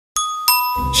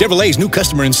Chevrolet's new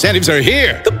customer incentives are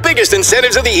here. The biggest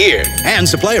incentives of the year. And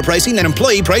supplier pricing and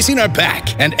employee pricing are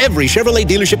back. And every Chevrolet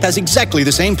dealership has exactly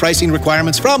the same pricing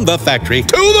requirements from the factory. To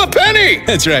the penny!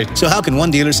 That's right. So how can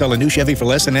one dealer sell a new Chevy for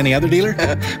less than any other dealer?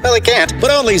 Well, it can't.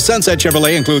 But only Sunset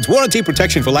Chevrolet includes warranty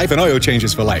protection for life and oil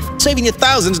changes for life, saving you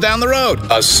thousands down the road.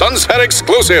 A Sunset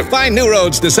exclusive. Find new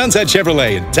roads to Sunset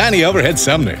Chevrolet in tiny overhead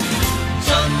Sumner.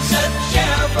 Sunset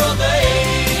Chevrolet.